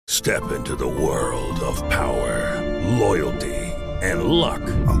Step into the world of power, loyalty, and luck.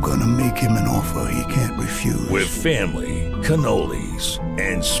 I'm gonna make him an offer he can't refuse. With family, cannolis,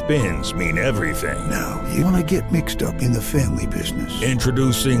 and spins mean everything. Now, you wanna get mixed up in the family business.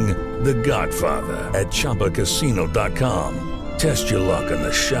 Introducing The Godfather at ChumbaCasino.com. Test your luck in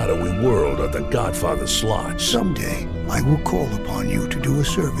the shadowy world of The Godfather slot. Someday, I will call upon you to do a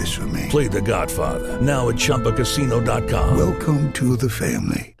service for me. Play The Godfather now at ChumbaCasino.com. Welcome to the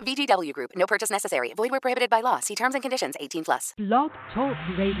family. VGW Group. No purchase necessary. Void where prohibited by law. See terms and conditions. 18+. Blog Talk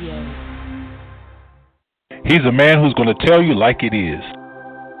Radio. He's a man who's going to tell you like it is.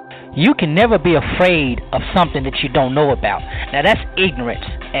 You can never be afraid of something that you don't know about. Now that's ignorance,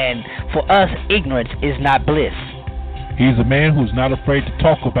 and for us, ignorance is not bliss. He's a man who's not afraid to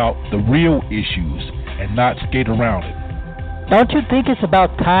talk about the real issues and not skate around it. Don't you think it's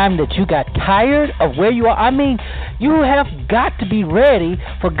about time that you got tired of where you are? I mean, you have got to be ready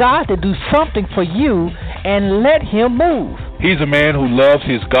for God to do something for you and let Him move. He's a man who loves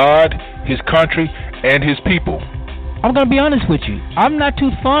his God, his country, and his people. I'm going to be honest with you. I'm not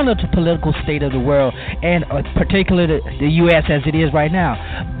too fond of the political state of the world, and particularly the U.S. as it is right now.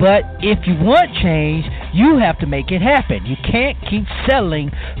 But if you want change, you have to make it happen. You can't keep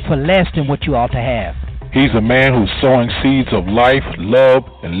settling for less than what you ought to have. He's a man who's sowing seeds of life, love,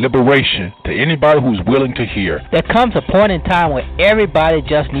 and liberation to anybody who's willing to hear. There comes a point in time where everybody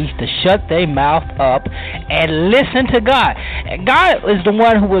just needs to shut their mouth up and listen to God. And God is the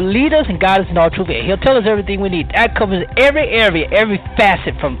one who will lead us, and God is in all truth. He'll tell us everything we need. That covers every area, every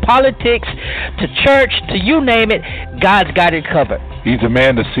facet, from politics to church to you name it. God's got it covered. He's a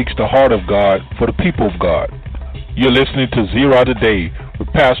man that seeks the heart of God for the people of God. You're listening to Zera Today with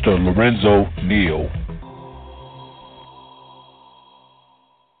Pastor Neal.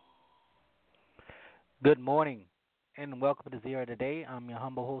 Good morning, and welcome to Zera Today. I'm your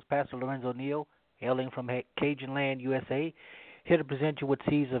humble host, Pastor Neal, hailing from Cajun Land, USA, here to present you with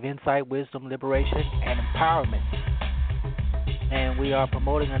seeds of insight, wisdom, liberation, and empowerment. And we are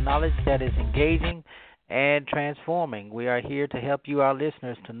promoting a knowledge that is engaging and transforming. We are here to help you, our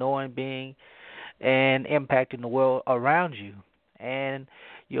listeners, to know and being and impacting the world around you. And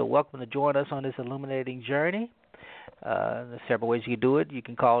you're welcome to join us on this illuminating journey. There's several ways you can do it. You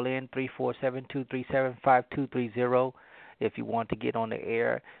can call in 347-237-5230 if you want to get on the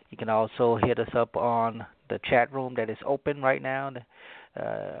air. You can also hit us up on the chat room that is open right now.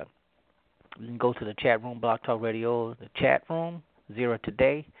 You can go to the chat room, Blog Talk Radio, the chat room, Zera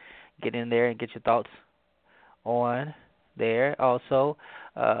Today. Get in there and get your thoughts on there. Also,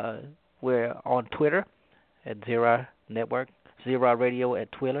 we're on Twitter at Zera Network, Zera Radio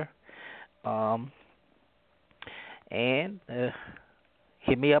at Twitter. And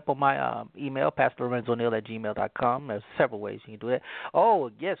hit me up on my email, pastorlorenzoneal@gmail.com. There's several ways you can do it.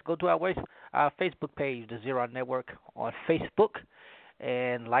 Oh, yes, go to our Facebook page, the Zera Network on Facebook,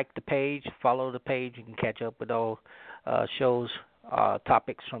 and like the page, follow the page. You can catch up with all shows,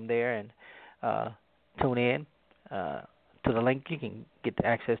 topics from there, and tune in to the link. You can get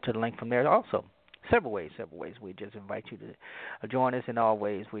access to the link from there also. Several ways. We just invite you to join us in all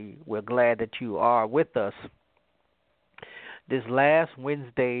ways. We're glad that you are with us this last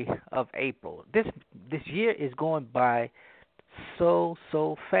Wednesday of April. This year is going by so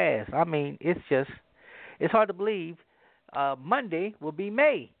fast. I mean, it's hard to believe. Monday will be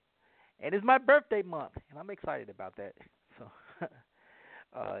May, and it's my birthday month, and I'm excited about that. So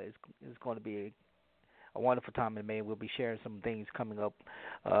it's going to be a wonderful time in May. We'll be sharing some things coming up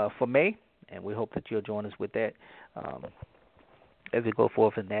for May, and we hope that you'll join us with that as we go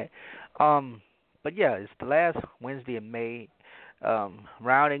forth in that. But yeah, it's the last Wednesday in May,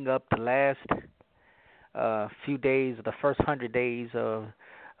 rounding up the last few days of the first 100 days of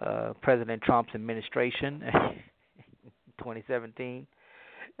President Trump's administration, 2017.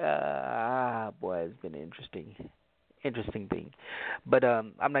 Boy, it's been an interesting thing. But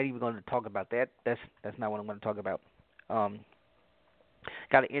I'm not even going to talk about that. That's not what I'm going to talk about. Got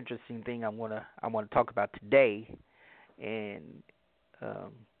an interesting thing I want to talk about today, and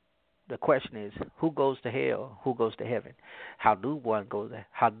the question is, who goes to hell? Who goes to heaven? How does one go to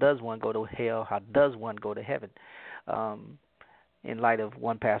hell? How does one go to heaven? In light of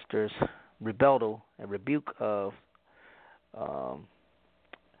one pastor's rebuttal and rebuke of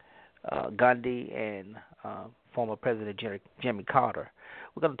Ghandi and former President Jimmy Carter.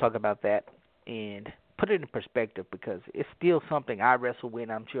 We're going to talk about that and put it in perspective, because it's still something I wrestle with,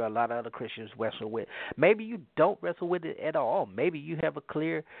 and I'm sure a lot of other Christians wrestle with. Maybe you don't wrestle with it at all. Maybe you're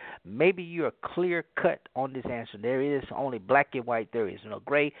clear cut on this answer. There is only black and white. There is no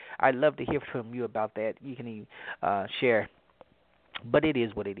gray. I'd love to hear from you about that. You can share but it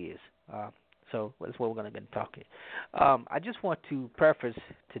is what it is. So that's what we're going to get talking. I just want to preface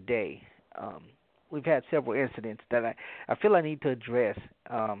today. We've had several incidents that I feel I need to address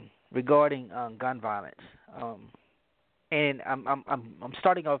regarding gun violence. And I'm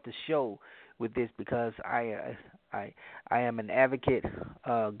starting off the show with this because I am an advocate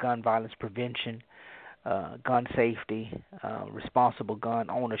gun violence prevention, gun safety, responsible gun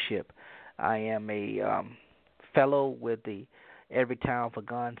ownership. I am a fellow with the Everytown for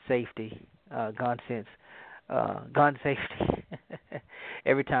Gun Safety, Gun Safety,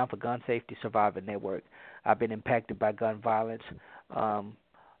 Everytown for Gun Safety Survivor Network. I've been impacted by gun violence on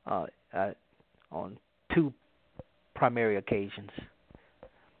two primary occasions,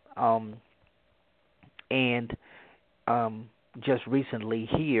 and just recently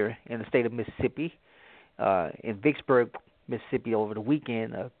here in the state of Mississippi, in Vicksburg, Mississippi, over the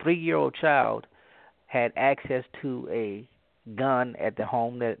weekend, a 3-year-old child had access to a gun at the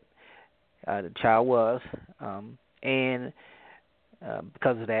home that the child was, and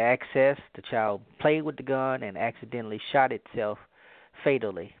because of the access, the child played with the gun and accidentally shot itself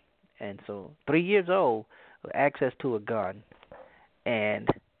fatally. And so 3 years old with access to a gun and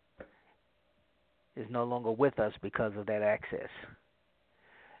is no longer with us because of that access.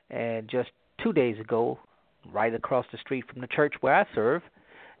 And just 2 days ago, right across the street from the church where I serve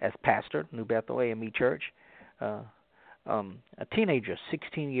as pastor, New Bethel AME Church, a teenager,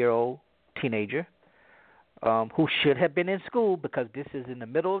 16-year-old teenager, who should have been in school because this is in the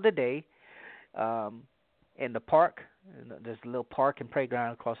middle of the day, in the park. There's a little park and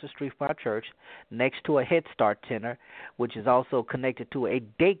playground across the street from our church next to a Head Start center, which is also connected to a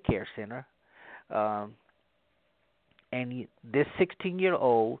daycare center. And this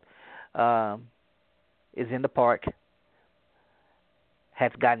 16-year-old is in the park,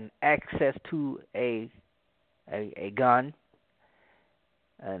 has gotten access to a gun,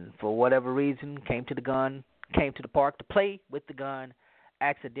 and for whatever reason came to the park to play with the gun,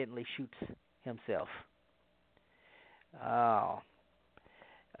 accidentally shoots himself.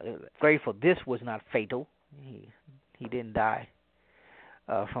 Grateful this was not fatal. He didn't die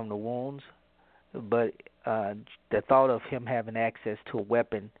from the wounds, but the thought of him having access to a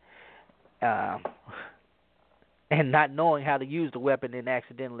weapon and not knowing how to use the weapon and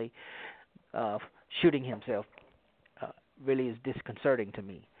accidentally shooting himself really is disconcerting to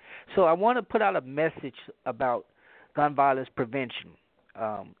me. So I want to put out a message about gun violence prevention.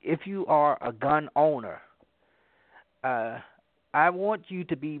 If you are a gun owner, I want you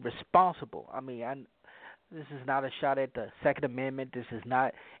to be responsible. I mean, this is not a shot at the Second Amendment. This is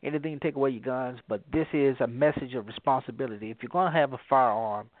not anything to take away your guns, but this is a message of responsibility. If you're going to have a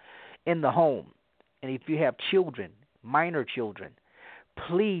firearm in the home, and if you have children, minor children,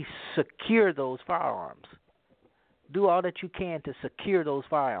 please secure those firearms. Do all that you can to secure those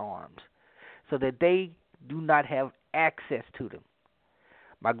firearms so that they do not have access to them.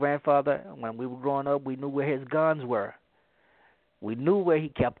 My grandfather, when we were growing up, we knew where his guns were. We knew where he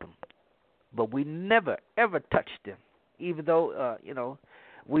kept them, but we never ever touched them, even though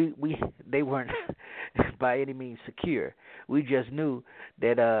they weren't by any means secure. We just knew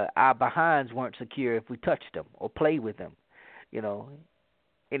that our behinds weren't secure if we touched them or played with them,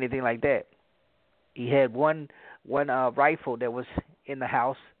 anything like that. He had one rifle that was in the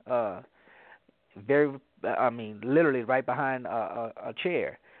house, literally right behind a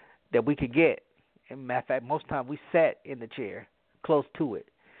chair that we could get. As a matter of fact, most of the time we sat in the chair close to it,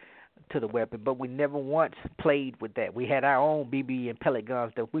 to the weapon, but we never once played with that. We had our own BB and pellet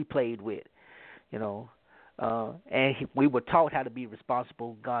guns that we played with, and we were taught how to be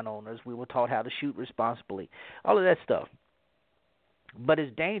responsible gun owners. We were taught how to shoot responsibly, all of that stuff. But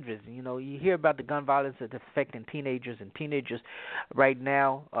it's dangerous. You hear about the gun violence that's affecting teenagers, and teenagers right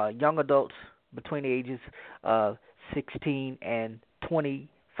now, young adults between the ages of 16 and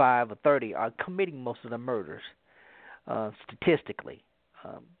 25 or 30 are committing most of the murders, statistically,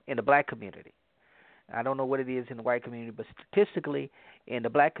 in the black community. I don't know what it is in the white community, but statistically in the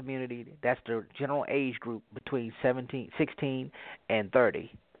black community, that's the general age group between 16 and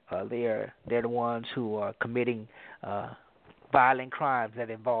 30. They're the ones who are committing violent crimes that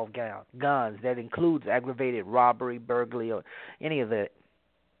involve guns. That includes aggravated robbery, burglary, or any of that.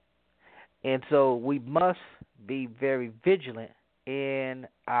 And so we must be very vigilant in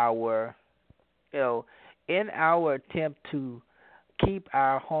our attempt to keep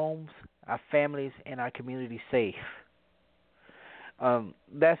our homes, our families, and our community safe.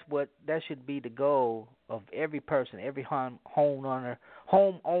 That should be the goal of every person, every homeowner,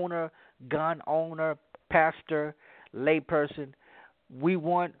 gun owner, pastor, layperson. We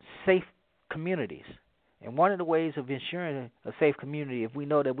want safe communities. And one of the ways of ensuring a safe community, if we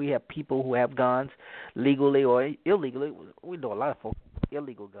know that we have people who have guns legally or illegally, we know a lot of folks have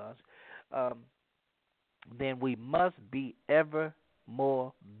illegal guns, then we must be ever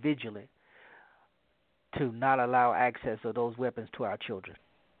more vigilant to not allow access of those weapons to our children.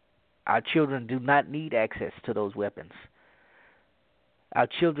 Our children do not need access to those weapons. Our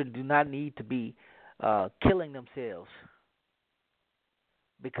children do not need to be killing themselves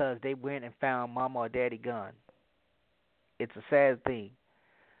because they went and found mama or daddy gun. It's a sad thing,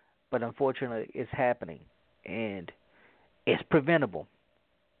 but unfortunately it's happening, and it's preventable.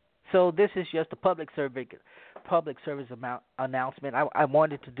 So this is just a public service announcement. I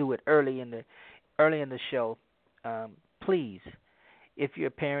wanted to do it early in the show. Please, if you're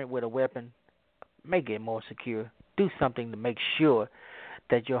a parent with a weapon, make it more secure. Do something to make sure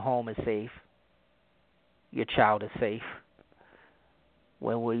that your home is safe, your child is safe.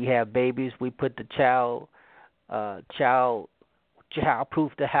 When we have babies, we put the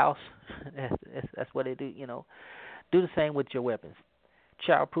child-proof the house. That's what they do. Do the same with your weapons.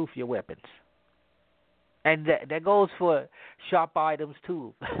 Child-proof your weapons, and that goes for sharp items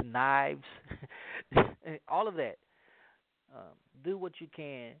too, knives, all of that. Do what you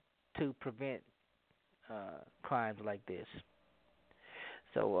can to prevent crimes like this.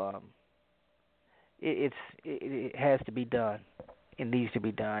 So it has to be done. It needs to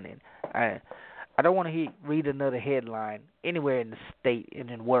be done, and I don't want to read another headline anywhere in the state,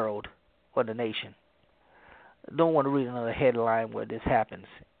 in the world, or the nation. I don't want to read another headline where this happens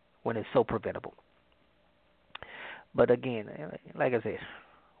when it's so preventable. But again, like I said,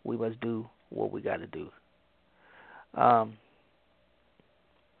 we must do what we got to do. I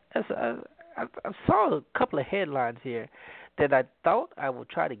saw a couple of headlines here that I thought I would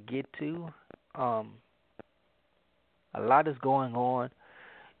try to get to. A lot is going on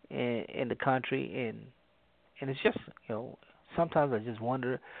in the country, and it's just, sometimes I just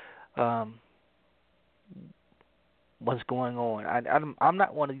wonder what's going on. I'm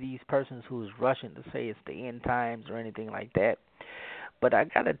not one of these persons who's rushing to say it's the end times or anything like that, but I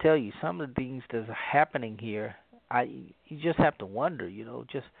got to tell you, some of the things that's happening here, you just have to wonder,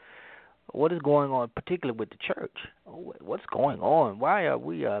 just what is going on, particularly with the church. What's going on? Why are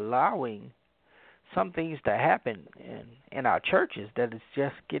we allowing some things to happen in our churches that is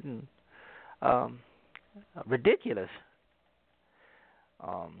just getting ridiculous?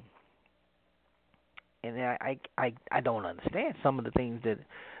 And I don't understand some of the things that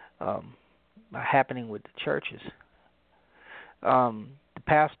are happening with the churches. The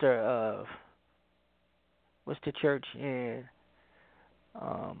pastor of, what's the church in?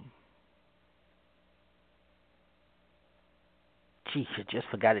 Geez, I just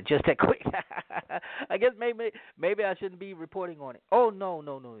forgot it just that quick. I guess maybe I shouldn't be reporting on it. Oh, no.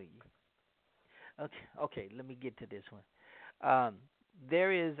 Okay, let me get to this one.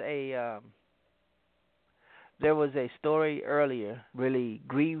 There was a story earlier, really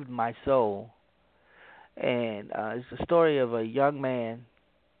grieved my soul, and it's a story of a young man.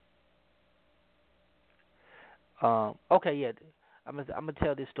 I'm gonna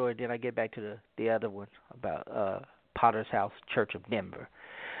tell this story, then I get back to the other one about Potter's House Church of Denver.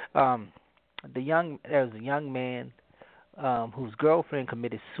 There was a young man whose girlfriend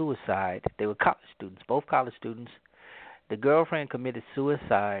committed suicide. They were college students, both college students. The girlfriend committed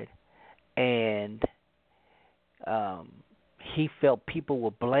suicide, and he felt people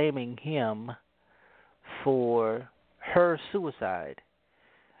were blaming him for her suicide,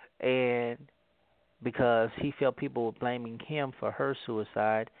 and because he felt people were blaming him for her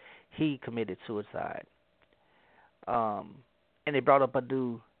suicide, he committed suicide. And they brought up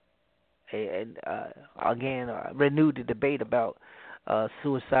renewed the debate about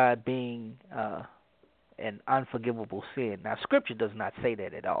suicide being an unforgivable sin. Now, Scripture does not say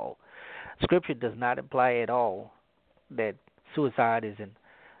that at all. Scripture does not imply at all that suicide is an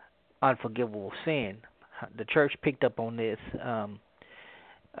unforgivable sin. The church picked up on this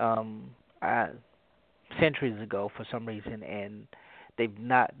centuries ago for some reason, and they've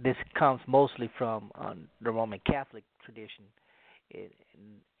not. This comes mostly from the Roman Catholic tradition.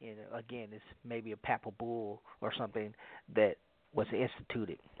 Again, it's maybe a papal bull or something that was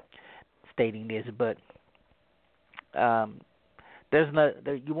instituted stating this, but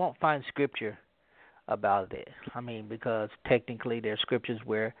you won't find scripture about it. I mean, because technically there are scriptures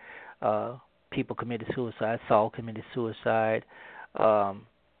where people committed suicide. Saul committed suicide.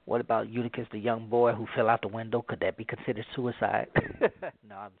 What about Eutychus, the young boy who fell out the window? Could that be considered suicide?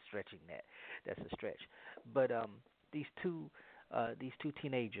 No, I'm stretching that. That's a stretch. But these two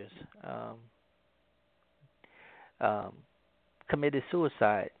teenagers committed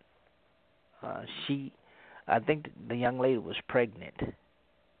suicide. She I think the young lady was pregnant.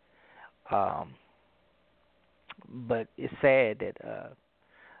 But it's sad that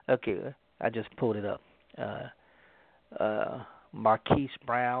okay, I just pulled it up. Marquise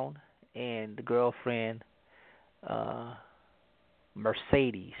Brown and the girlfriend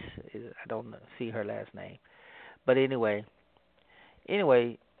Mercedes. I don't see her last name, but anyway,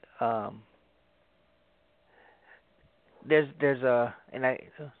 there's a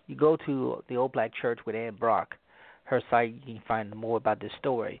you go to the Old Black Church with Ann Brock, her site, you can find more about this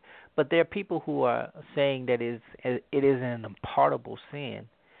story. But there are people who are saying that it is an unpardonable sin,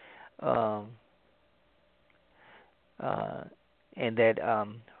 and that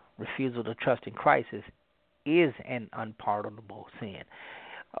refusal to trust in Christ is an unpardonable sin.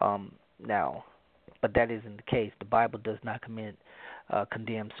 Now, but that isn't the case. The Bible does not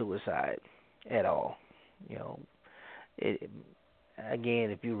condemn suicide at all. You know,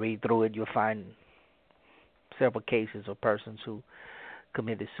 again, if you read through it, you'll find several cases of persons who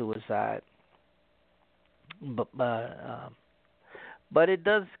committed suicide. But it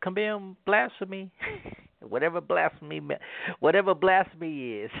does condemn blasphemy. Whatever blasphemy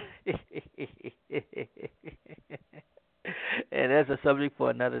is. And that's a subject for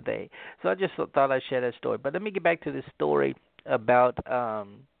another day. So I just thought I'd share that story. But let me get back to this story about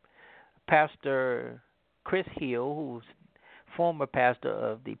Pastor Chris Hill, who's former pastor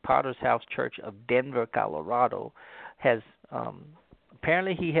of the Potter's House Church of Denver, Colorado, has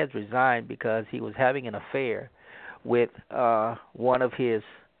apparently he has resigned because he was having an affair with one of his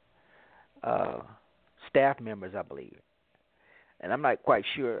staff members, I believe. And I'm not quite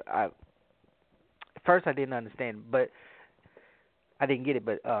sure. At first I didn't understand, but I didn't get it.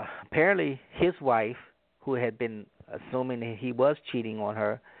 But apparently his wife, who had been assuming that he was cheating on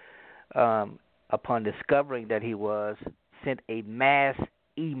her, upon discovering that he was, sent a mass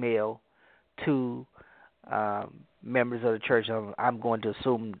email to members of the church. I'm going to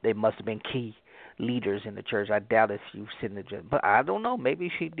assume they must have been key leaders in the church. I doubt if you sent it, but I don't know.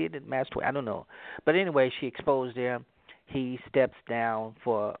 Maybe she did it mass tweet. I don't know. But anyway, she exposed him. He steps down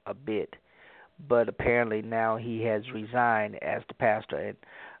for a bit, but apparently now he has resigned as the pastor,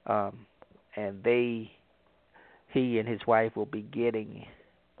 and he and his wife will be getting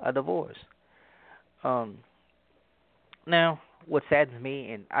a divorce. Now, what saddens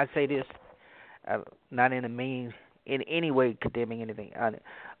me, and I say this, not in any way condemning anything,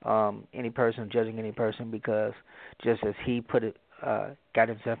 any person, judging any person, because just as he put it, got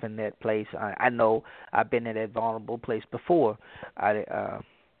himself in that place, I know I've been in that vulnerable place before. I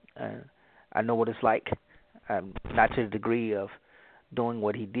know what it's like, not to the degree of doing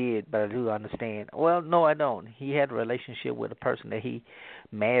what he did, but I do understand. Well, no, I don't. He had a relationship with a person that he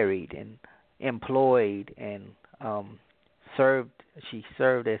married and employed and served. She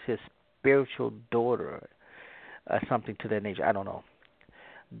served as his spiritual daughter, something to that nature. I don't know.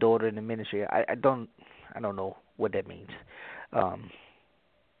 Daughter in the ministry. I don't know what that means.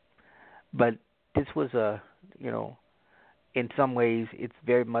 But this was in some ways, it's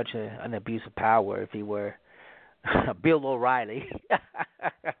very much an abuse of power. If he were Bill O'Reilly,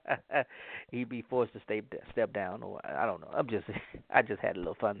 he'd be forced to step down, or I don't know. I just had a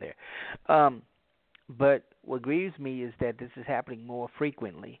little fun there. But what grieves me is that this is happening more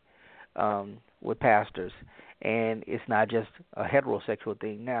frequently with pastors, and it's not just a heterosexual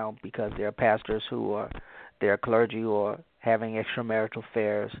thing now, because there are pastors there are clergy who are having extramarital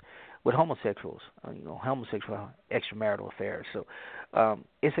affairs with homosexuals, homosexual extramarital affairs. So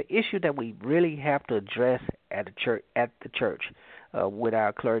it's an issue that we really have to address at the church, with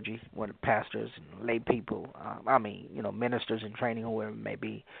our clergy, with pastors and lay people. Ministers in training, whoever it may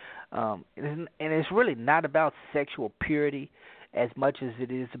be. And it's really not about sexual purity as much as it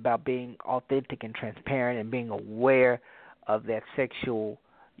is about being authentic and transparent and being aware of that sexual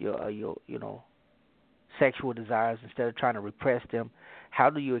desires, instead of trying to repress them. How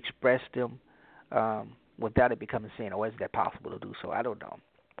do you express them without it becoming sin, or is that possible to do so? I don't know.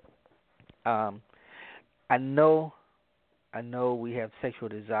 I know we have sexual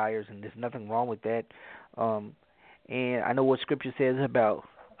desires, and there's nothing wrong with that. And I know what Scripture says about,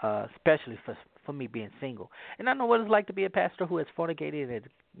 especially for me being single, and I know what it's like to be a pastor who has fornicated and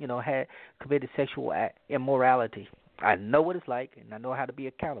had committed sexual immorality. I know what it's like, and I know how to be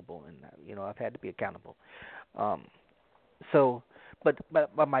accountable, and I've had to be accountable. But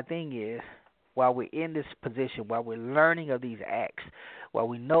my thing is, while we're in this position, while we're learning of these acts, while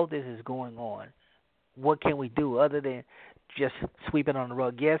we know this is going on, what can we do other than just sweep it on the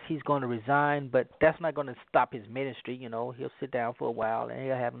rug. Yes, he's going to resign, but that's not going to stop his ministry. He'll sit down for a while and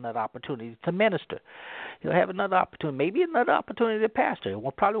he'll have another opportunity to minister. He'll have another opportunity, maybe another opportunity to pastor.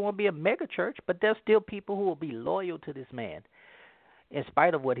 It probably won't be a mega church, but there's still people who will be loyal to this man in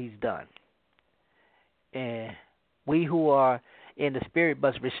spite of what he's done. And we who are in the spirit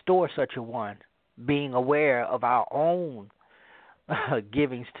must restore such a one, being aware of our own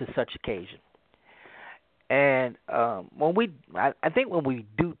givings to such occasion. And I think when we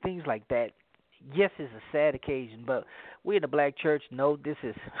do things like that, yes, it's a sad occasion, but we in the black church know this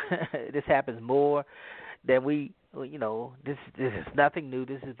is this happens more than this is nothing new.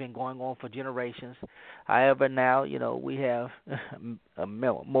 This has been going on for generations. However, now we have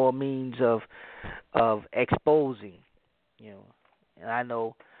more means of exposing. And I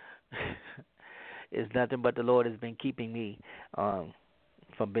know it's nothing but the Lord has been keeping me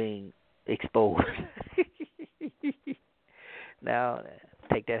from being exposed. Now,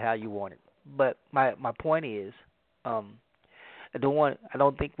 take that how you want it. But my point is, I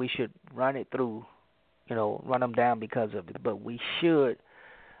don't think we should run it through, run them down because of it. But we should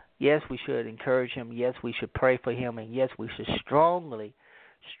encourage him. Yes, we should pray for him, and yes, we should strongly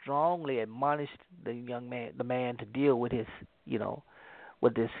admonish the man to deal with his,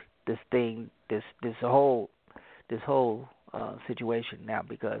 with this thing, this whole situation now,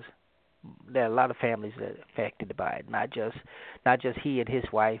 because there are a lot of families that are affected by it. Not just he and his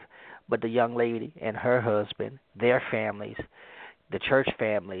wife, but the young lady and her husband, their families, the church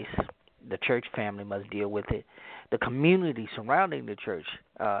families. The church family must deal with it. The community surrounding the church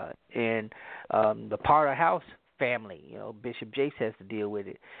and the Potter House family, Bishop Jakes has to deal with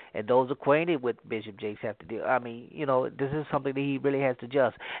it, and those acquainted with Bishop Jakes have to deal. I mean, this is something that he really has to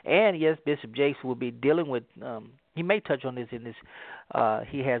adjust. And yes, Bishop Jakes will be dealing with. He may touch on this in this.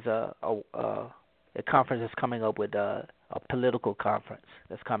 He has a conference that's coming up with a political conference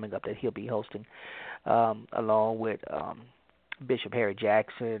that's coming up that he'll be hosting, along with Bishop Harry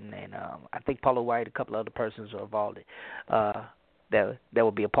Jackson and I think Paula White. A couple other persons are involved. That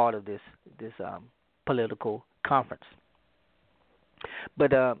will be a part of this political conference.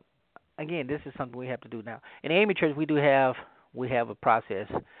 But again, this is something we have to do now. In the AME Church, we have a process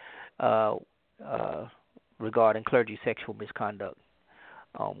regarding clergy sexual misconduct.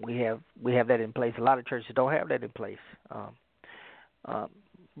 We have that in place. A lot of churches don't have that in place.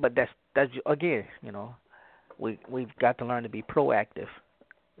 But that's again, we've got to learn to be proactive.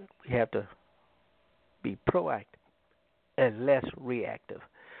 We have to be proactive and less reactive.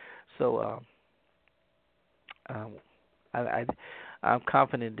 So I'm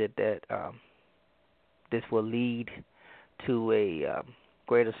confident that this will lead to a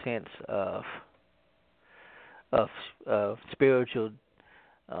greater sense of spiritual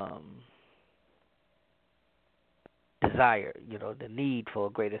desire, the need for a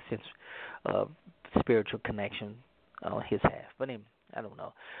greater sense of spiritual connection on his half. But anyway, I don't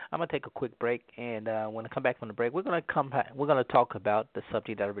know. I'm gonna take a quick break, and when I come back from the break, we're gonna talk about the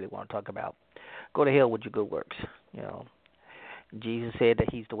subject that I really want to talk about. Go to hell with your good works. Jesus said that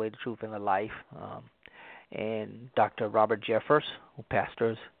he's the way, the truth, and the life. And Dr. Robert Jeffress, who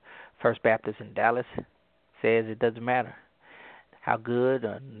pastors First Baptist in Dallas, says it doesn't matter how good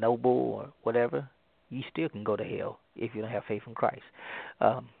or noble or whatever, you still can go to hell if you don't have faith in Christ.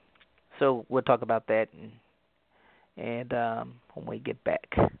 So we'll talk about that and when we get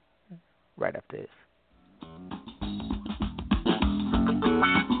back right after this.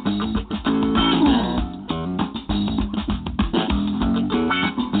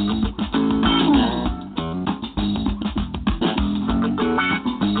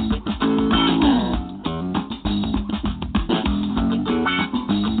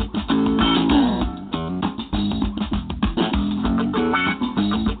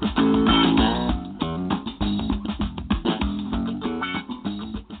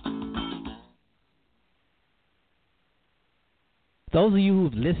 Those of you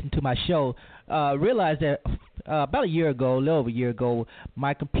who've listened to my show realize that about a little over a year ago,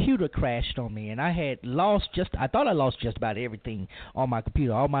 my computer crashed on me, and I thought I lost just about everything on my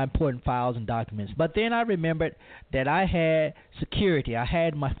computer, all my important files and documents. But then I remembered that I had security. I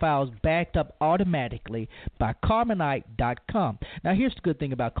had my files backed up automatically by Carbonite.com. Now, here's the good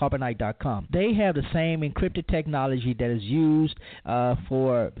thing about Carbonite.com. They have the same encrypted technology that is used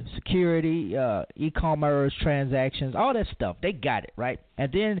for security, e-commerce, transactions, all that stuff. They got it, right?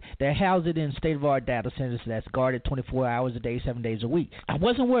 And then they house it in state-of-the-art data centers that's guarded 24 hours a day, 7 days a week. I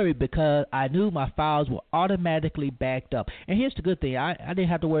wasn't worried because I knew my files were automatically backed up. And here's the good thing. I didn't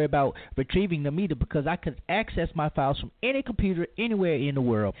have to worry about retrieving them either because I could access my files from any computer anywhere in the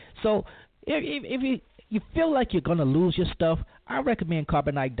world. So if you feel like you're going to lose your stuff, I recommend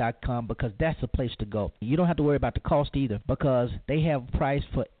Carbonite.com because that's the place to go. You don't have to worry about the cost either because they have a price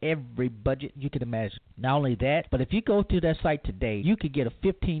for every budget you can imagine. Not only that, but if you go to their site today, you could get a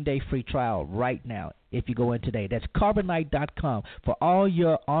 15-day free trial right now if you go in today. That's Carbonite.com for all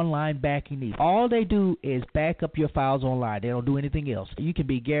your online backing needs. All they do is back up your files online. They don't do anything else. You can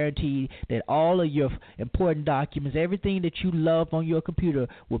be guaranteed that all of your important documents, everything that you love on your computer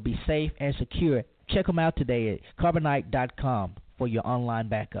will be safe and secure. Check them out today at Carbonite.com for your online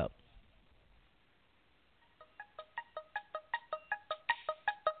backup.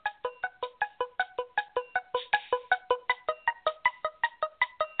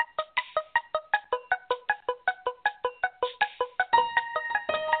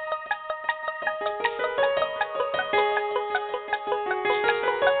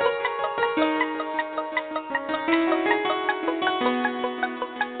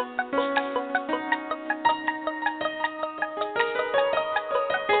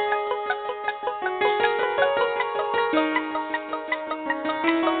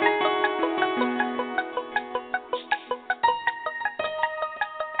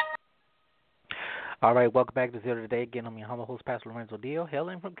 All right, welcome back to Zera Today. Again, I'm your humble host, Pastor Lorenzo Neal,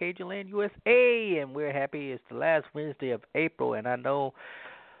 hailing from Cajun Land, USA, and we're happy it's the last Wednesday of April, and I know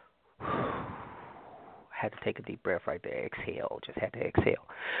I had to take a deep breath right there, exhale, just had to exhale.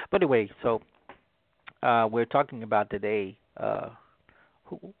 But anyway, so we're talking about today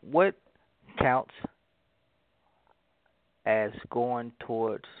what counts as going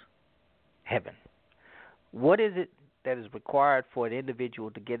towards heaven. What is it that is required for an individual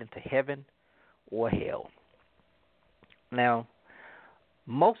to get into heaven or hell? Now,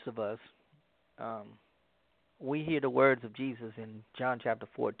 most of us, we hear the words of Jesus in John chapter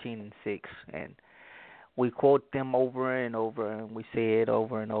 14 and 6, and we quote them over and over, and we say it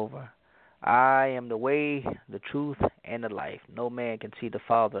over and over. I am the way, the truth, and the life. No man can see the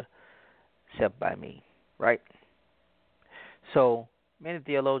Father except by me, right? So many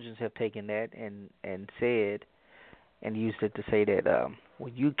theologians have taken that and said and used it to say that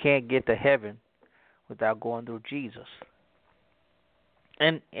well, you can't get to heaven without going through Jesus.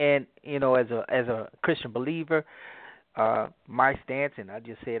 And you know, as a Christian believer, my stance, and I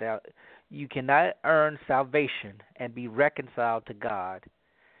just say it out, you cannot earn salvation and be reconciled to God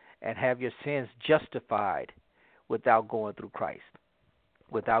and have your sins justified without going through Christ,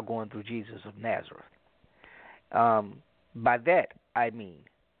 without going through Jesus of Nazareth. By that, I mean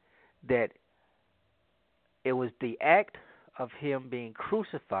that it was the act of him being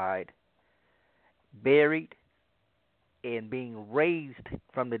crucified, buried, and being raised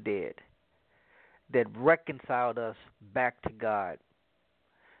from the dead that reconciled us back to God,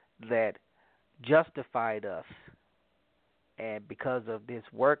 that justified us, and because of this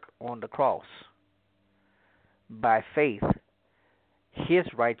work on the cross, by faith, his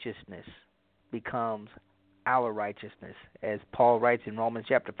righteousness becomes our righteousness. As Paul writes in Romans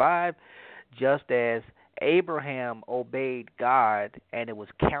chapter 5, just as Abraham obeyed God and it was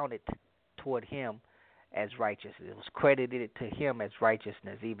counted toward him as righteousness, it was credited to him as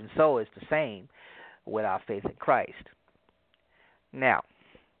righteousness. Even so, it's the same with our faith in Christ. Now,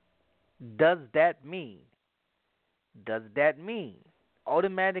 does that mean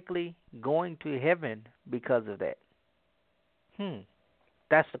automatically going to heaven because of that?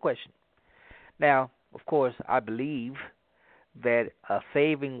 That's the question. Now, of course, I believe that a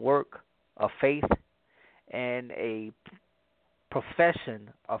saving work of faith and a profession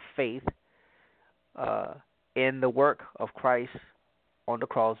of faith in the work of Christ on the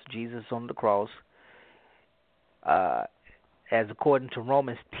cross, Jesus on the cross, as according to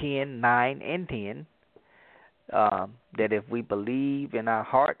Romans 10:9 and 10, that if we believe in our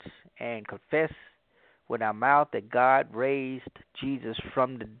hearts and confess with our mouth that God raised Jesus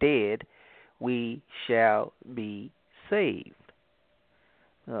from the dead, we shall be saved.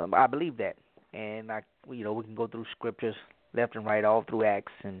 I believe that, and we can go through scriptures left and right, all through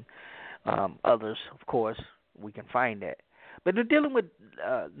Acts and others. Of course, we can find that. But we're dealing with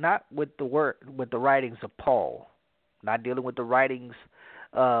not with the writings of Paul, not dealing with the writings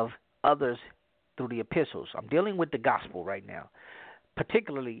of others through the epistles. I'm dealing with the gospel right now,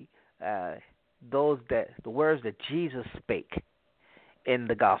 particularly the words that Jesus spake in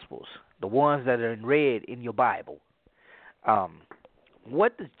the gospels, the ones that are in red in your Bible.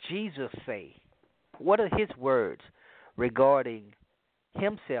 What does Jesus say? What are his words regarding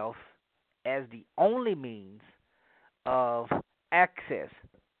himself as the only means of access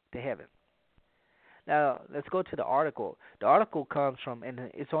to heaven? Now, let's go to the article. The article comes from, and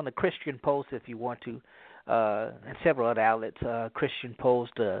it's on the Christian Post if you want to and several other outlets, Christian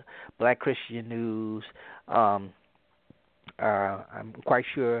Post, Black Christian News. I'm quite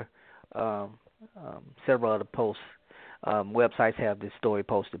sure several other posts, websites have this story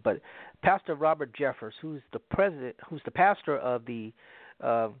posted. But Pastor Robert Jeffress, who's the pastor of the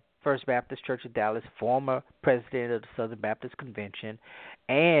First Baptist Church of Dallas, former president of the Southern Baptist Convention,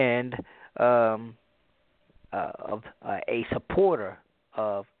 and of a supporter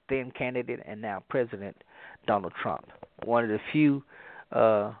of then candidate and now President Donald Trump. One of the few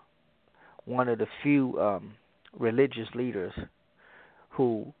religious leaders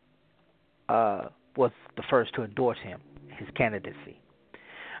who was the first to endorse his candidacy.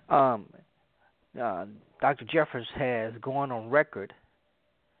 Dr. Jeffress has gone on record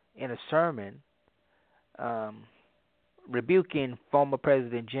in a sermon rebuking former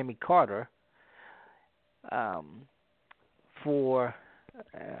President Jimmy Carter for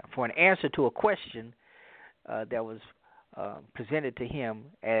an answer to a question that was presented to him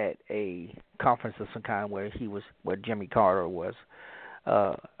at a conference of some kind where Jimmy Carter was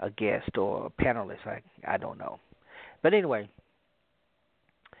a guest or a panelist. I don't know, but anyway,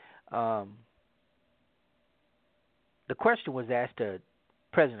 the question was asked to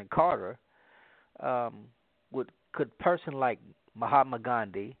President Carter: could a person like Mahatma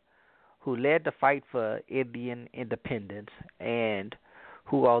Ghandi, who led the fight for Indian independence and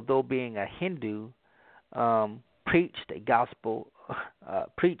who, although being a Hindu, preached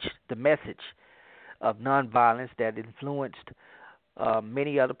the message of nonviolence that influenced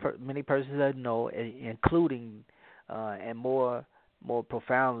many persons I know, including and more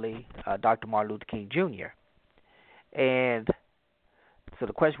profoundly Dr. Martin Luther King Jr. And so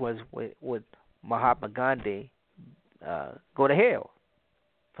the question was, would Mahatma Gandhi go to hell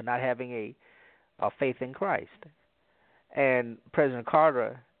for not having a faith in Christ? And President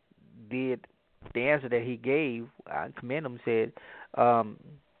Carter did the answer that he gave. I commend him. Said,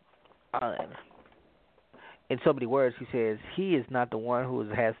 in so many words, he says he is not the one who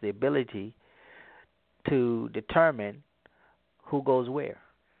has the ability to determine who goes where.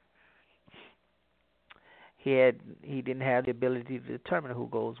 He didn't have the ability to determine who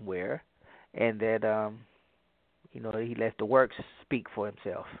goes where, and that he lets the works speak for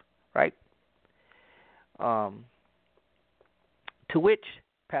himself, right? To which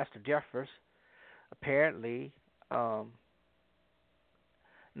Pastor Jeffress apparently, and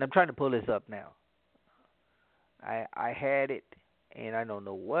I'm trying to pull this up now. I had it, and I don't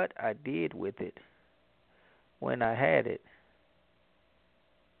know what I did with it when I had it.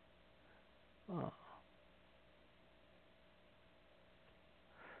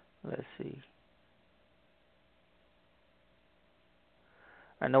 Let's see.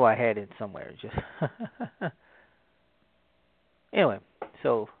 I know I had it somewhere. Just anyway,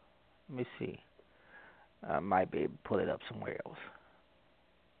 so let me see. I might be able to pull it up somewhere else.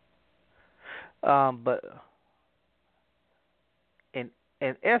 But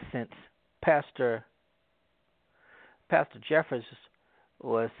in essence, Pastor Jeffress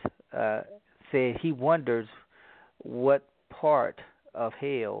was said he wonders what part of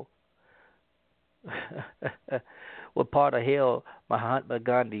hell Mahatma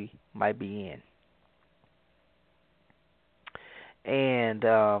Gandhi might be in. And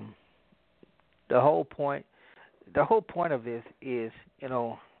the whole point of this is,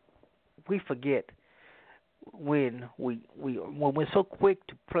 we forget when we're so quick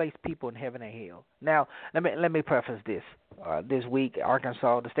to place people in heaven and hell. Now, let me preface this. This week,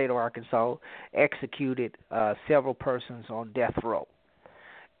 the state of Arkansas executed several persons on death row.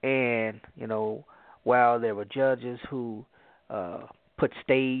 And, while there were judges who put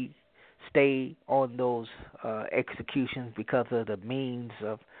stay on those executions because of the means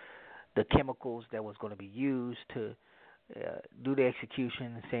of the chemicals that was going to be used to do the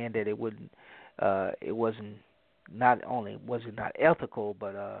execution, saying that it wasn't not ethical,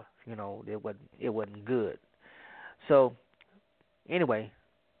 but it wasn't good. So anyway,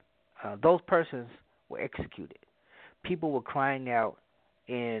 those persons were executed. People were crying out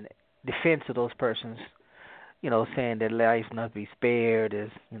in defense of those persons, saying that life must be spared.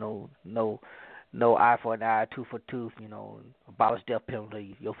 There's no eye for an eye, tooth for tooth, abolish death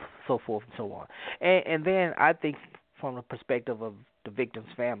penalty, so forth and so on. And then I think from the perspective of the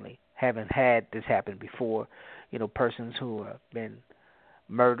victim's family, having had this happen before, persons who have been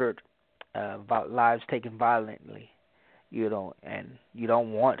murdered, lives taken violently, and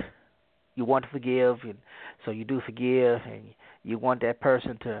you want to forgive, and so you do forgive, and you want that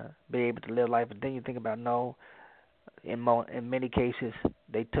person to be able to live life, and then you think about, no, in many cases,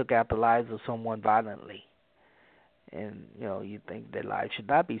 they took out the lives of someone violently, and you think their lives should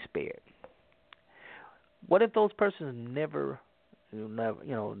not be spared. What if those persons never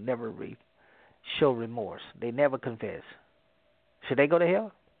show remorse? They never confess. Should they go to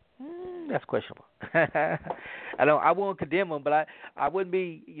hell? That's questionable. I won't condemn them, but I wouldn't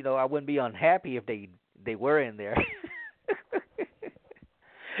be unhappy if they were in there.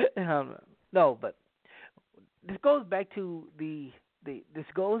 No, but this goes back to the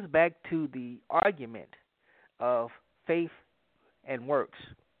argument of faith and works.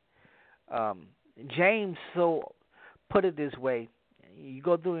 James put it this way. You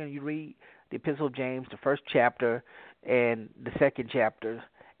go through and you read the Epistle of James, the first chapter and the second chapter,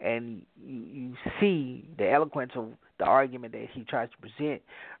 and you see the eloquence of the argument that he tries to present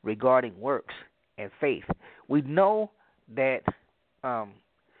regarding works and faith. We know that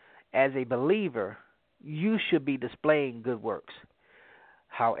as a believer, you should be displaying good works.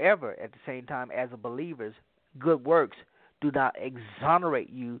 However, at the same time, as a believer, good works do not exonerate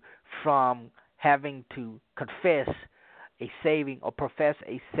you from having to confess a saving or profess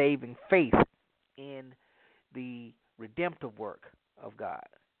a saving faith in the redemptive work of God.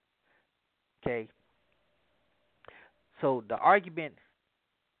 Okay? So the argument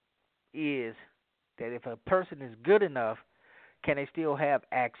is that if a person is good enough, can they still have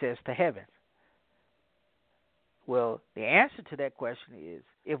access to heaven? Well, the answer to that question is,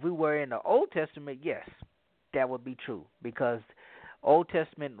 if we were in the Old Testament, yes, that would be true, because Old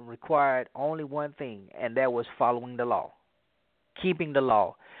Testament required only one thing, and that was following the law, keeping the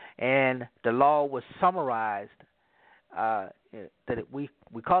law. And the law was summarized, that we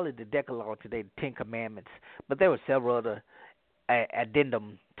call it the Decalogue today, the Ten Commandments, but there were several other addenda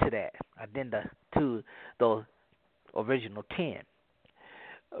to those original 10.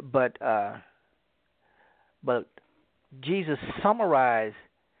 But Jesus summarized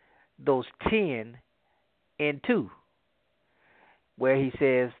those 10 in 2, where he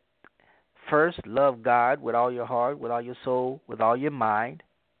says, first, love God with all your heart, with all your soul, with all your mind.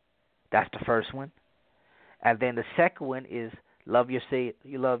 That's the first one. And then the second one is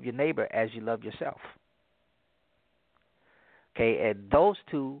you love your neighbor as you love yourself. Okay, and those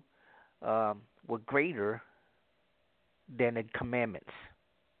two were greater than the commandments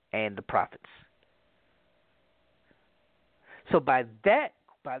and the prophets. So by that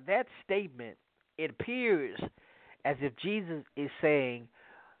statement, it appears as if Jesus is saying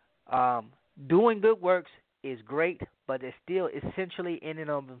doing good works is great, but it's still essentially in and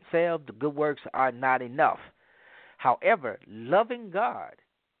of themselves, the good works are not enough. However, loving God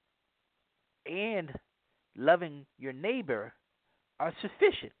and loving your neighbor are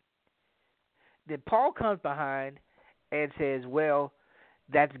sufficient. Then Paul comes behind and says, well,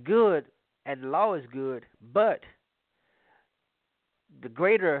 that's good and the law is good, but the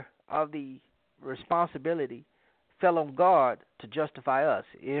greater of the responsibility fell on God to justify us.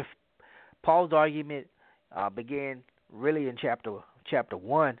 If Paul's argument began really in chapter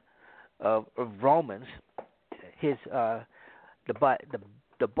 1 of Romans, his the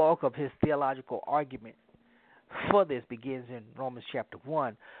bulk of his theological argument for this begins in Romans chapter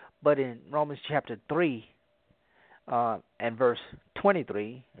 1, but in Romans chapter 3 and verse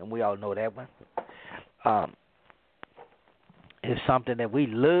 23, and we all know that one, is something that we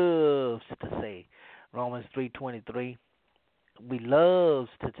love to say. Romans 3:23, we love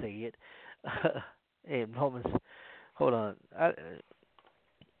to say it. In Romans,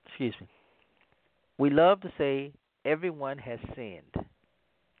 excuse me. We love to say everyone has sinned,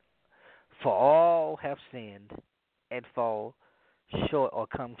 for all have sinned and fall short or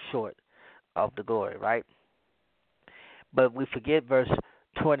come short of the glory, right? But we forget verse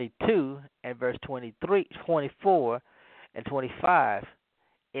 22 and verse 23, 24, and 25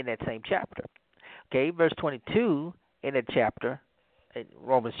 in that same chapter. Okay, verse 22 in that chapter, in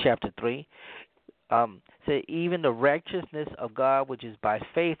Romans chapter 3, say, even the righteousness of God which is by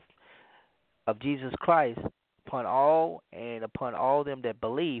faith of Jesus Christ upon all and upon all them that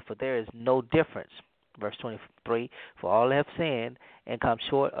believe, for there is no difference. Verse 23, for all have sinned and come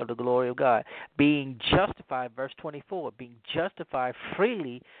short of the glory of God. Being justified, verse 24, being justified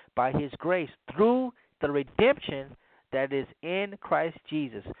freely by his grace through the redemption that is in Christ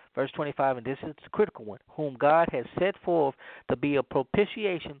Jesus. Verse 25, and this is the critical one, whom God has set forth to be a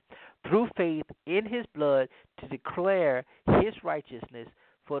propitiation through faith in his blood to declare his righteousness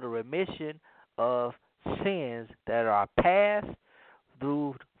for the remission of sins that are past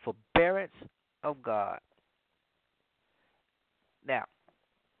through forbearance of God. Now,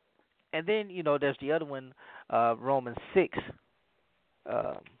 and then, there's the other one, Romans 6,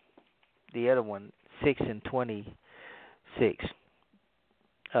 the other one, 6 and 26. 6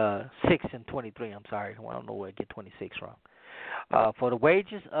 and 23, I'm sorry. I don't know where I get 26 from. For the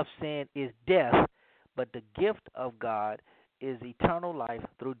wages of sin is death, but the gift of God is eternal life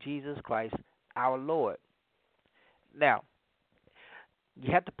through Jesus Christ our Lord. Now,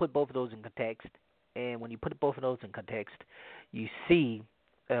 you have to put both of those in context, and when you put both of those in context, you see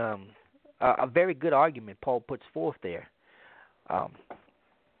a very good argument Paul puts forth there.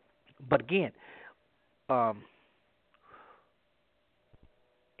 But again,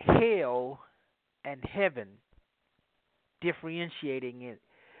 hell and heaven, differentiating it,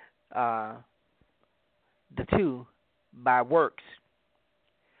 the two by works.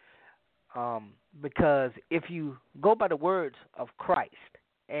 Because if you go by the words of Christ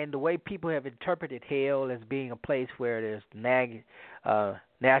and the way people have interpreted hell as being a place where there's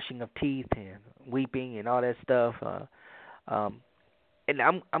gnashing of teeth and weeping and all that stuff, and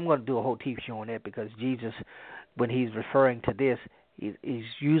I'm going to do a whole TV show on that, because Jesus, when he's referring to this, he's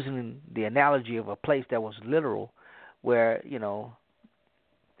using the analogy of a place that was literal, where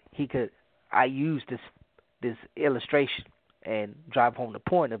I use this illustration and drive home the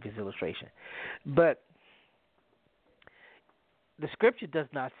point of his illustration. But the scripture does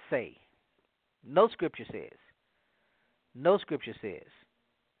not say, no scripture says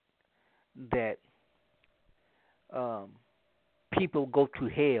that people go to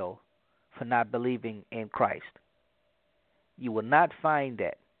hell for not believing in Christ. You will not find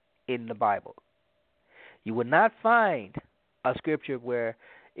that in the Bible. You will not find a scripture where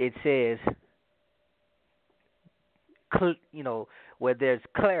it says, where there's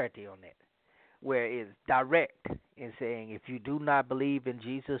clarity on it, where it's direct in saying, if you do not believe in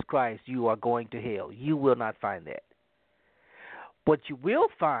Jesus Christ, you are going to hell. You will not find that. What you will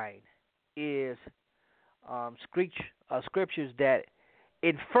find is scriptures that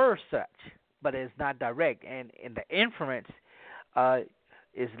infer such, but it's not direct, and the inference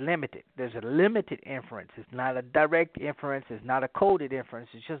is limited. There's a limited inference. It's not a direct inference. It's not a coded inference.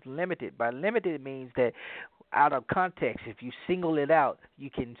 It's just limited. By limited, it means that out of context, if you single it out, you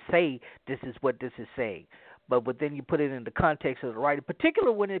can say this is what this is saying. But then you put it in the context of the writing,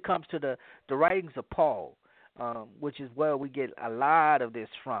 particularly when it comes to the writings of Paul, which is where we get a lot of this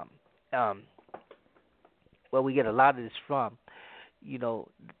from. That's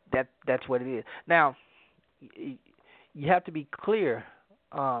what it is. Now, you have to be clear.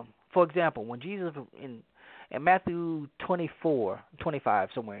 For example, when Jesus in Matthew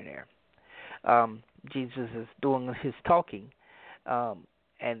 24:25, somewhere in there, Jesus is doing his talking,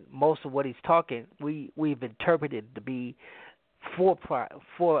 and most of what he's talking, we've interpreted to be foresaying,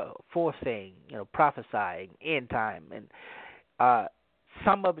 prophesying, end time, and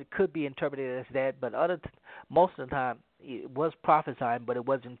some of it could be interpreted as that, but most of the time it was prophesying, but it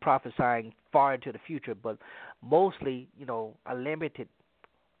wasn't prophesying far into the future, but mostly, a limited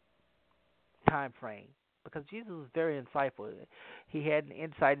time frame, because Jesus was very insightful. He had an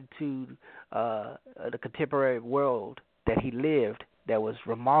insight into the contemporary world that he lived that was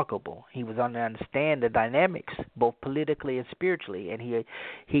remarkable. He was on to understand the dynamics, both politically and spiritually, and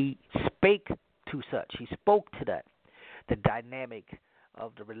he spake to such. He spoke to that, the dynamic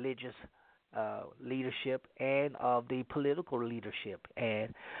of the religious leadership and of the political leadership,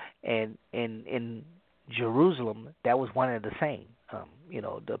 and in Jerusalem, that was one and the same.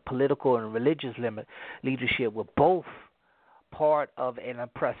 The political and religious leadership were both part of an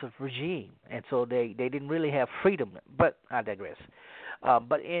oppressive regime, and so they didn't really have freedom. But I digress.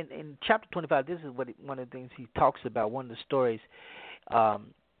 But in chapter 25, this is one of the things he talks about. One of the stories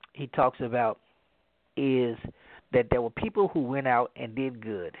he talks about is that there were people who went out and did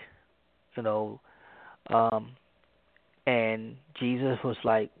good, and Jesus was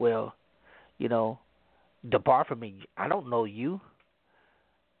like, well, depart from me, I don't know you.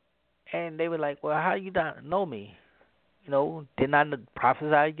 And they were like, well, how you not know me? Did I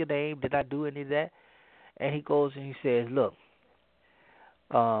prophesy your name? Did I do any of that? And he goes and he says, look,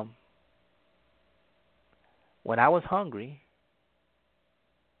 when I was hungry,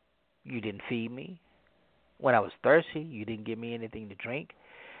 you didn't feed me. When I was thirsty, you didn't give me anything to drink.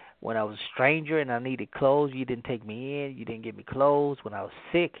 When I was a stranger and I needed clothes, you didn't take me in. You didn't give me clothes. When I was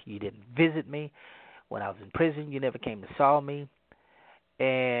sick, you didn't visit me. When I was in prison, you never came to saw me.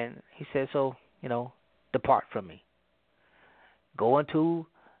 And he said, so, depart from me. Go into,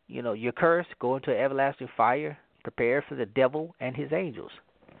 your curse. Go into everlasting fire. Prepare for the devil and his angels.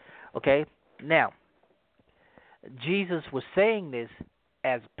 Okay? Now, Jesus was saying this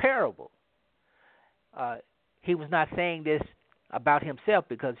as a parable. He was not saying this about himself,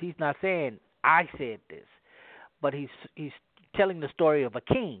 because he's not saying, I said this. But he's telling the story of a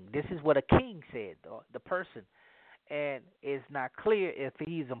king. This is what a king said, the person. And it's not clear if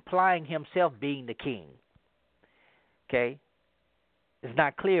he's implying himself being the king. Okay? It's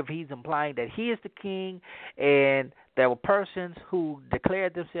not clear if he's implying that he is the king and there were persons who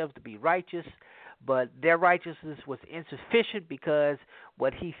declared themselves to be righteous, but their righteousness was insufficient because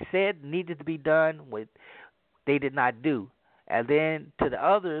what he said needed to be done, they did not do. And then to the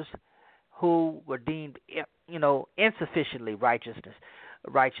others who were deemed, insufficiently righteously,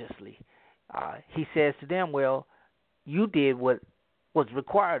 he says to them, well, you did what was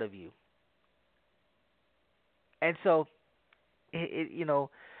required of you. And so,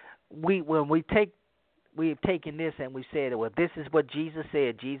 we have taken this and we said, well, this is what Jesus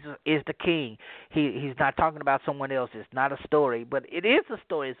said. Jesus is the king. He's not talking about someone else. It's not a story, but it is a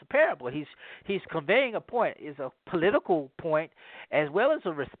story. It's a parable. He's conveying a point. It's a political point as well as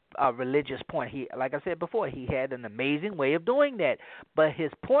a religious point. Like I said before, he had an amazing way of doing that, but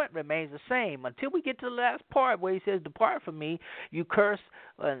his point remains the same until we get to the last part where he says, "Depart from me, you curse,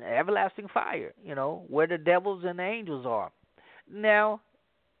 an everlasting fire." Where the devils and the angels are. Now,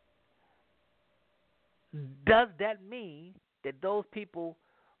 does that mean that those people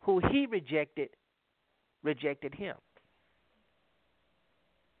who he rejected him?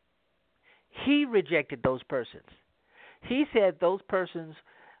 He rejected those persons. He said those persons,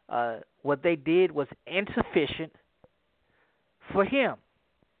 what they did was insufficient for him.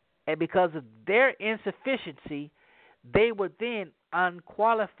 And because of their insufficiency, they were then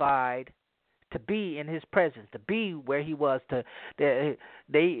unqualified to be in his presence, to be where he was. He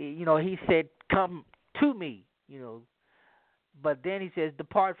said, "Come to me," but then he says,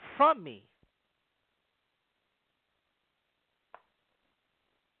 "Depart from me."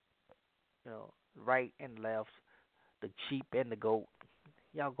 Right and left, the sheep and the goat.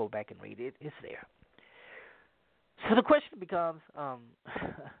 Y'all go back and read it. It's there. So the question becomes of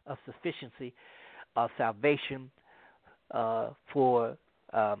sufficiency of salvation for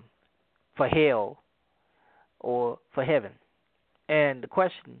hell or for heaven, and the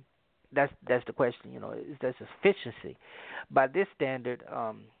question. That's the question, is there sufficiency? By this standard,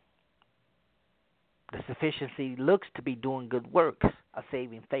 the sufficiency looks to be doing good works, a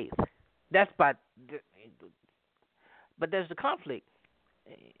saving faith. But there's the conflict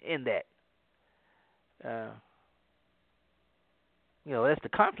in that. That's the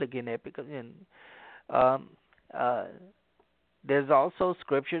conflict in that because there's also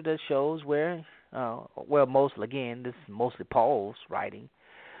scripture that shows where, this is mostly Paul's writing.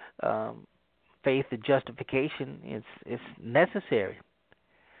 Faith and justification is necessary.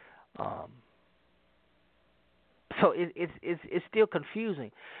 So it's still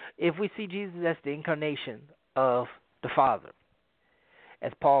confusing. If we see Jesus as the incarnation of the Father,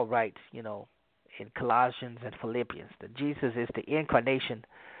 as Paul writes, in Colossians and Philippians, that Jesus is the incarnation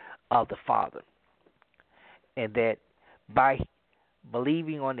of the Father, and that by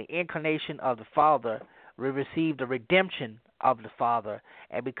believing on the incarnation of the Father, we receive the redemption of the Father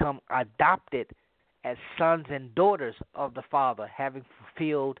and become adopted as sons and daughters of the Father, having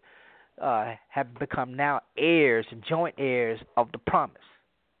fulfilled, have become now heirs and joint heirs of the promise.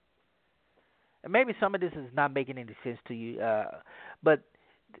 And maybe some of this is not making any sense to you, but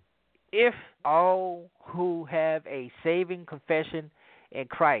if all who have a saving confession in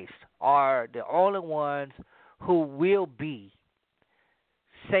Christ are the only ones who will be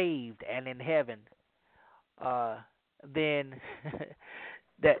saved and in heaven, then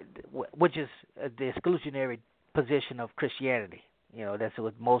which is the exclusionary position of Christianity. That's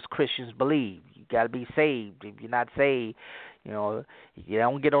what most Christians believe. You got to be saved. If you're not saved, you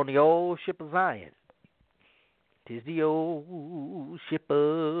don't get on the old ship of Zion. 'Tis the old ship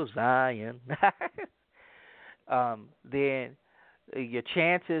of Zion. Then your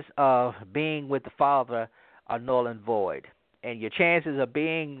chances of being with the Father are null and void, and your chances of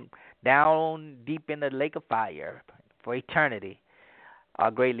being down deep in the lake of fire for eternity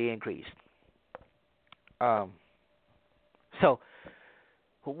are greatly increased. So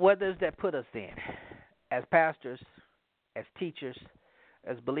where does that put us then? As pastors, as teachers,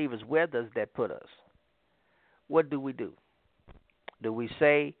 as believers, where does that put us? What do we do? Do we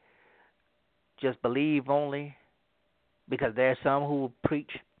say just believe only? Because there are some who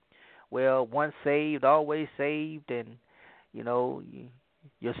preach, well, once saved, always saved, and,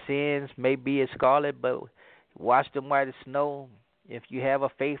 your sins may be as scarlet, but wash them white as snow. If you have a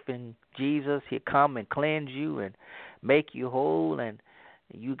faith in Jesus, he'll come and cleanse you and make you whole, and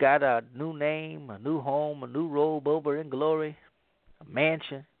you got a new name, a new home, a new robe over in glory, a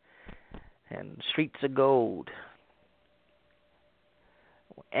mansion, and streets of gold,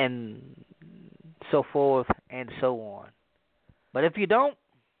 and so forth and so on. But if you don't,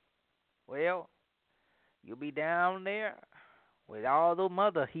 well, you'll be down there with all those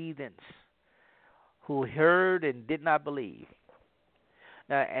other heathens who heard and did not believe.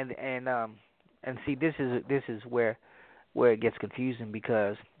 And see, this is where it gets confusing,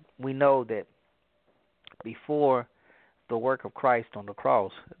 because we know that before the work of Christ on the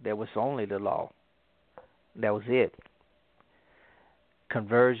cross, there was only the law. That was it.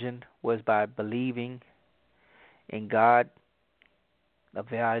 Conversion was by believing in God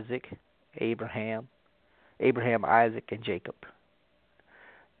of Isaac, Abraham, Isaac, and Jacob.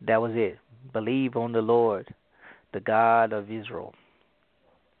 That was it. Believe on the Lord, the God of Israel,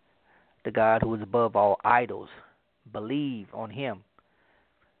 the God who is above all idols. Believe on Him,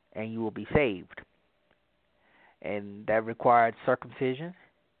 and you will be saved. And that required circumcision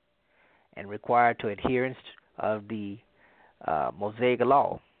and required to adherence of the Mosaic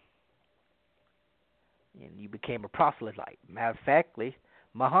law. And you became a proselyte. Matter of factly,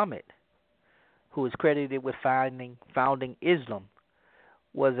 Muhammad, who is credited with founding Islam,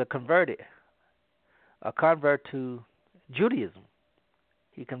 was a convert to Judaism.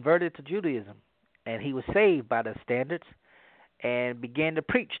 He converted to Judaism, and he was saved by the standards and began to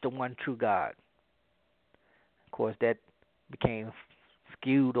preach the one true God. Of course, that became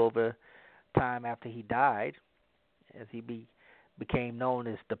skewed over time after he died, as he became known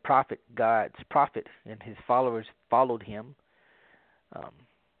as the prophet, God's prophet, and his followers followed him.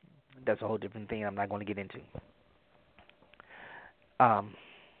 That's a whole different thing I'm not going to get into. And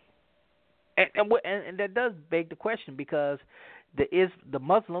that does beg the question, because the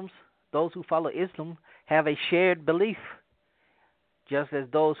Muslims, those who follow Islam, have a shared belief, just as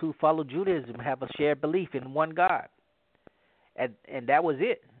those who follow Judaism have a shared belief in one God. And that was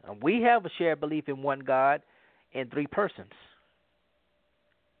it. We have a shared belief in one God in three persons.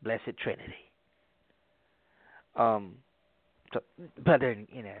 Blessed Trinity. But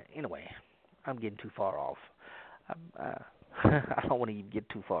anyway, I'm getting too far off. I don't want to even get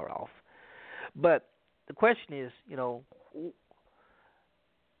too far off. But the question is,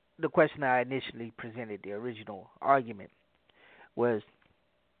 the question I initially presented, the original argument, was,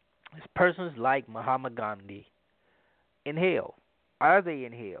 is persons like Mahatma Gandhi in hell? Are they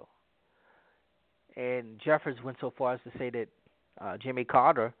in hell? And Jeffress went so far as to say that Jimmy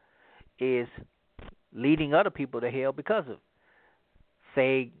Carter is leading other people to hell because of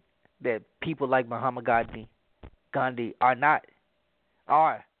saying that people like Mahatma Gandhi are not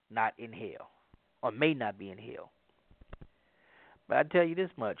in hell, or may not be in hell. But I tell you this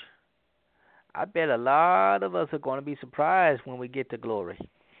much, I bet a lot of us are going to be surprised when we get to glory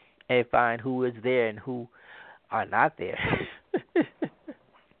and find who is there and who are not there.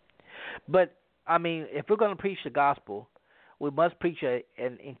 But, I mean, if we're going to preach the gospel, we must preach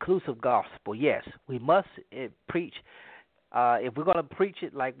an inclusive gospel. Yes, we must preach. If we're going to preach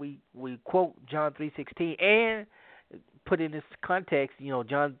it like we quote John 3:16 and put in this context,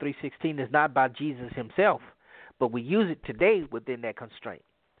 John 3:16 is not about Jesus himself, but we use it today within that constraint.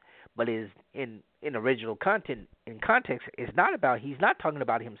 But it is in original content, in context, it's not about, he's not talking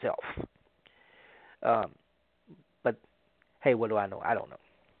about himself. But hey, what do I know? I don't know.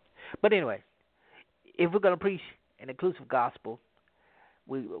 But anyway, if we're going to preach an inclusive gospel,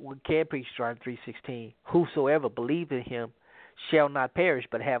 we can preach John 3:16. Whosoever believe in him shall not perish,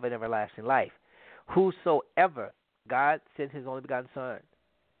 but have an everlasting life. Whosoever, God sent his only begotten Son.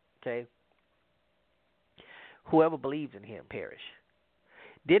 Okay? Whoever believes in him perish.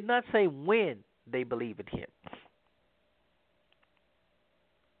 Did not say when they believe in him.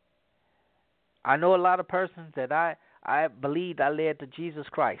 I know a lot of persons that I believed I led to Jesus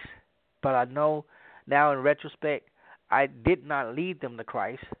Christ, but I know now in retrospect I did not lead them to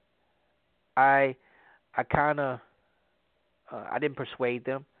Christ. I kind of I didn't persuade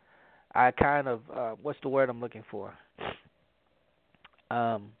them. I kind of what's the word I'm looking for?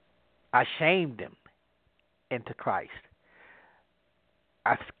 I shamed them into Christ.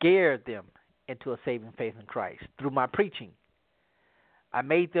 I scared them into a saving faith in Christ through my preaching. I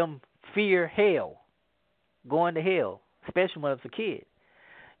made them fear hell, going to hell, especially when I was a kid.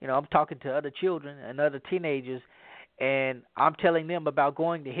 I'm talking to other children and other teenagers, and I'm telling them about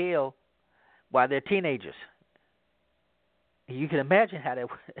going to hell while they're teenagers. You can imagine how that.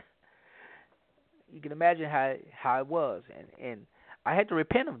 You can imagine how it was, and I had to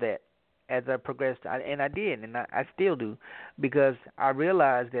repent of that as I progressed, and I did, and I still do, because I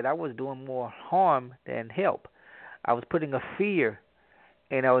realized that I was doing more harm than help. I was putting a fear,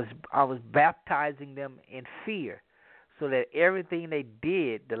 and I was baptizing them in fear, so that everything they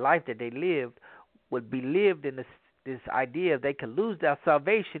did, the life that they lived, would be lived in this idea they could lose their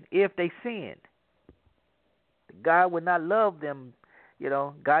salvation if they sinned. God would not love them,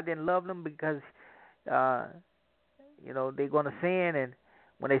 God didn't love them because, they're going to sin, and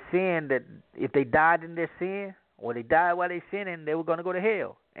when they sin, that if they died in their sin or they died while they sinning, they were going to go to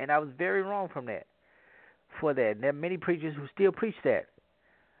hell. And I was very wrong for that. And there are many preachers who still preach that.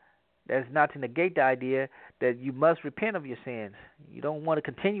 That's not to negate the idea that you must repent of your sins. You don't want to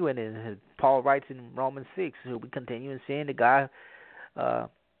continue in it. Paul writes in Romans 6, so we continue in sin that God,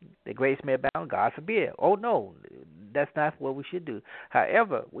 the grace may abound, God forbid. Oh, no, that's not what we should do.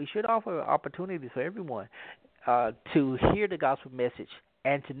 However, we should offer opportunities for everyone to hear the gospel message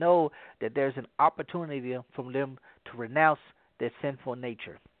and to know that there's an opportunity for them to renounce their sinful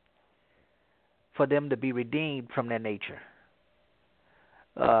nature, for them to be redeemed from their nature.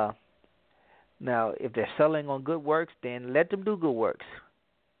 Now, if they're selling on good works, then let them do good works.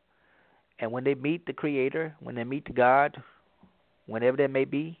 And when they meet the Creator, when they meet God, whenever that may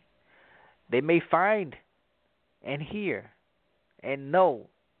be, they may find and hear and know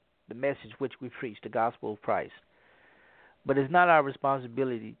the message which we preach, the gospel of Christ. But it's not our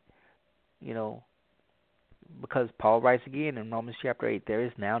responsibility, because Paul writes again in Romans chapter 8, there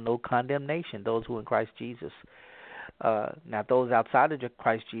is now no condemnation, those who are in Christ Jesus. Now, those outside of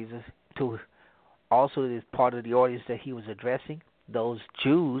Christ Jesus, also is part of the audience that he was addressing, those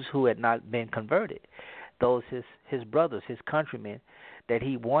Jews who had not been converted, those his brothers, his countrymen, that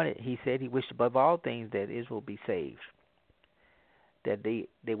he wanted. He said he wished above all things that Israel be saved, that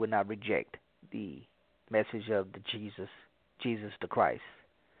they would not reject the message of the Jesus the Christ.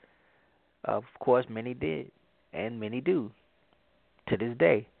 Of course, many did, and many do to this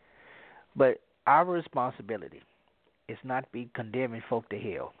day. But our responsibility is not to be condemning folk to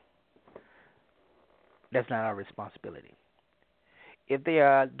hell. That's not our responsibility. If they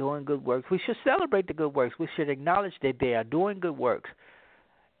are doing good works, we should celebrate the good works. We should acknowledge that they are doing good works.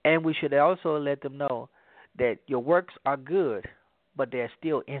 And we should also let them know that your works are good, but they are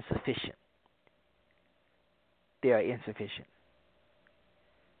still insufficient. They are insufficient.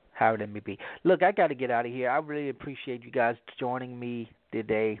 However that may be. Look, I got to get out of here. I really appreciate you guys joining me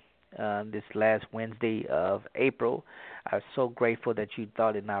today, this last Wednesday of April. I'm so grateful that you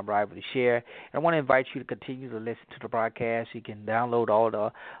thought it not right to share. And I want to invite you to continue to listen to the broadcast. You can download all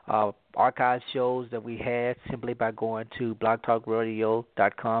the archive shows that we had simply by going to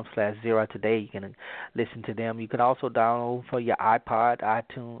blogtalkradio.com/Zera Today. You can listen to them. You can also download for your iPod,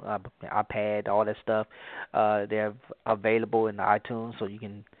 iTunes, iPad, all that stuff. They're available in the iTunes, so you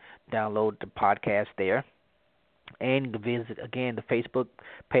can download the podcast there. And you can visit, again, the Facebook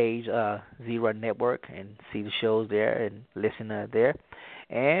page, Zera Network, and see the shows there and listen there.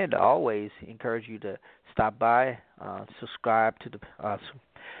 And always encourage you to stop by, subscribe to the,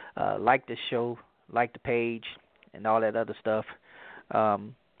 like the show, like the page, and all that other stuff.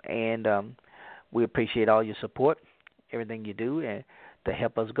 We appreciate all your support, everything you do, and to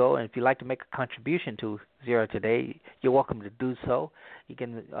help us go. And if you'd like to make a contribution to Zera Today, you're welcome to do so. You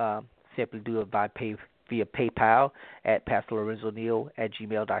can simply do it via PayPal at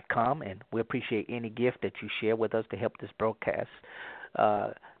PastorLorenzO'Neal@gmail.com, and we appreciate any gift that you share with us to help this broadcast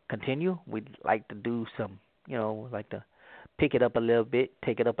continue. We'd like to do some, like to pick it up a little bit,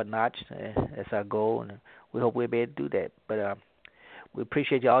 take it up a notch. That's our goal, and we hope we'll be able to do that. But we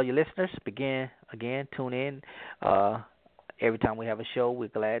appreciate all your listeners. Again, tune in. Every time we have a show, we're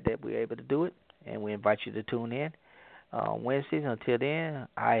glad that we're able to do it, and we invite you to tune in. Wednesdays. Until then,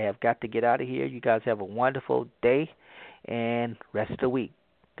 I have got to get out of here. You guys have a wonderful day and rest of the week.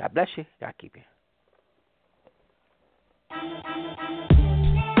 God bless you. God keep you.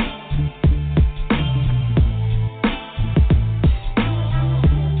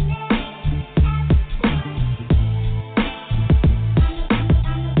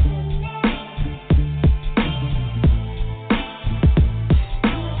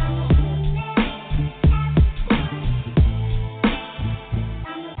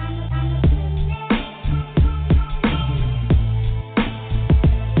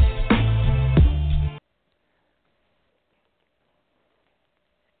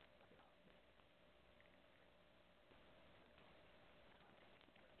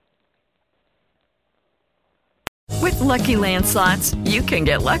 Lucky Land Slots, you can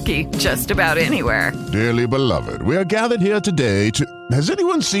get lucky just about anywhere. Dearly beloved, we are gathered here today to... Has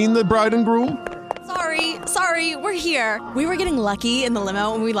anyone seen the bride and groom? Sorry, we're here. We were getting lucky in the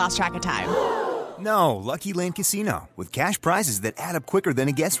limo and we lost track of time. No, Lucky Land Casino, with cash prizes that add up quicker than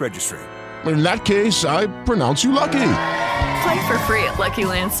a guest registry. In that case, I pronounce you lucky. Play for free at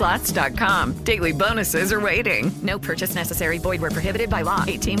LuckyLandSlots.com. Daily bonuses are waiting. No purchase necessary. Void where prohibited by law.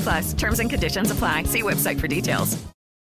 18+. Terms and conditions apply. See website for details.